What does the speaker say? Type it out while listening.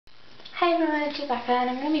Hi everyone, it's Rebecca,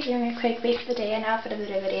 and I'm going to be doing a quick base of the day and outfit of the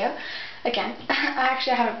day video. Again, I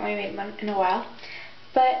haven't really made one in a while.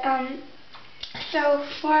 But, I'll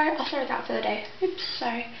start with outfit of the day. Oops,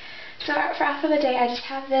 sorry. So for outfit of the day, I just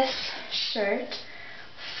have this shirt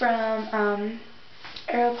from,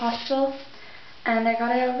 Aeropostale, and I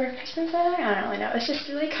got it over Christmas, I don't really know. It's just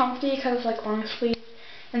really comfy because it's like long sleeve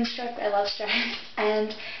and striped. I love stripes,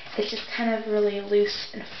 and it's just kind of really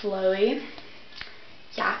loose and flowy.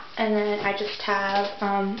 Yeah, and then I just have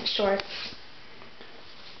shorts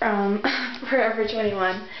from Forever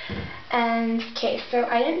 21. And okay, so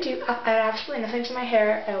I had absolutely nothing to my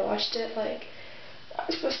hair. I washed it like I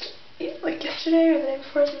was supposed to, like yesterday or the day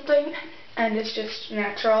before or something, and it's just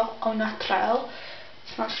natural, au naturel.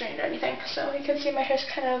 It's not straightened or anything, so you can see my hair's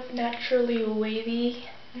kind of naturally wavy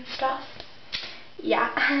and stuff.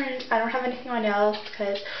 Yeah, and I don't have anything on my nails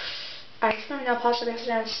because I spent my nail polish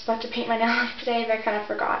yesterday. I was about to paint my nails today, but I kind of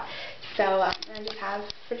forgot. So I just have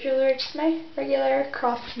for jewelry just my regular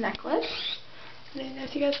cross necklace. I don't know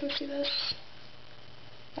if you guys can see this.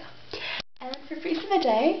 Yeah. And then for face of the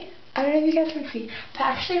day, I don't know if you guys can see, but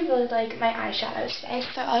I actually really like my eyeshadows today,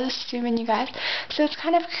 so I'll just zoom in, you guys. So it's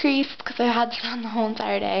kind of creased because I had this on the whole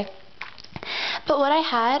entire day. But what I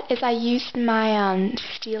had is I used my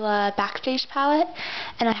Stila Backstage palette,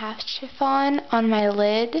 and I have Chiffon on my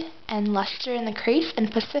lid and Luster in the crease,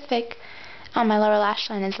 and Pacific on my lower lash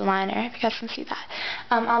line as a liner, if you guys can see that.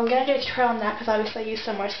 I'm going to do a tutorial on that because obviously I used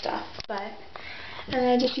some more stuff. And then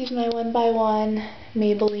I just used my 1x1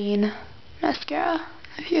 Maybelline mascara,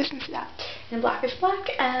 if you guys can see that. And black is black.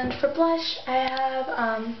 And for blush, I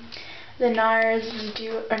have the NARS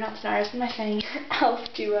Duo, or not NARS, what am I saying? e.l.f.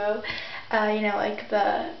 Duo. You know, like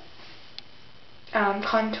the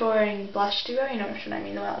contouring blush duo, you know what I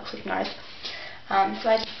mean, the one that looks like NARS. So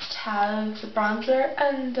I just have the bronzer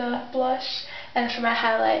and the blush, and for my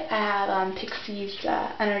highlight I have Pixie's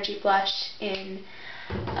Energy Blush in,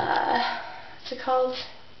 what's it called?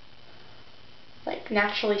 Like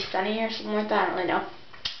Naturally Sunny or something like that, I don't really know.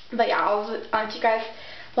 But yeah, I'll to you guys.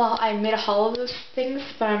 Well, I made a haul of those things,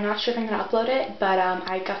 but I'm not sure if I'm going to upload it, but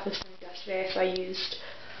I got this one yesterday, so I used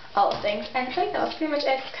all the things. And so yeah, that's pretty much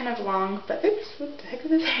it. It's kind of long, but oops, what the heck is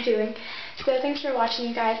this hair doing? So thanks for watching,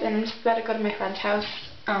 you guys, and I'm just about to go to my friend's house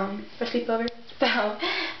for sleepover. So,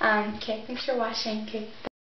 okay, thanks for watching. Okay.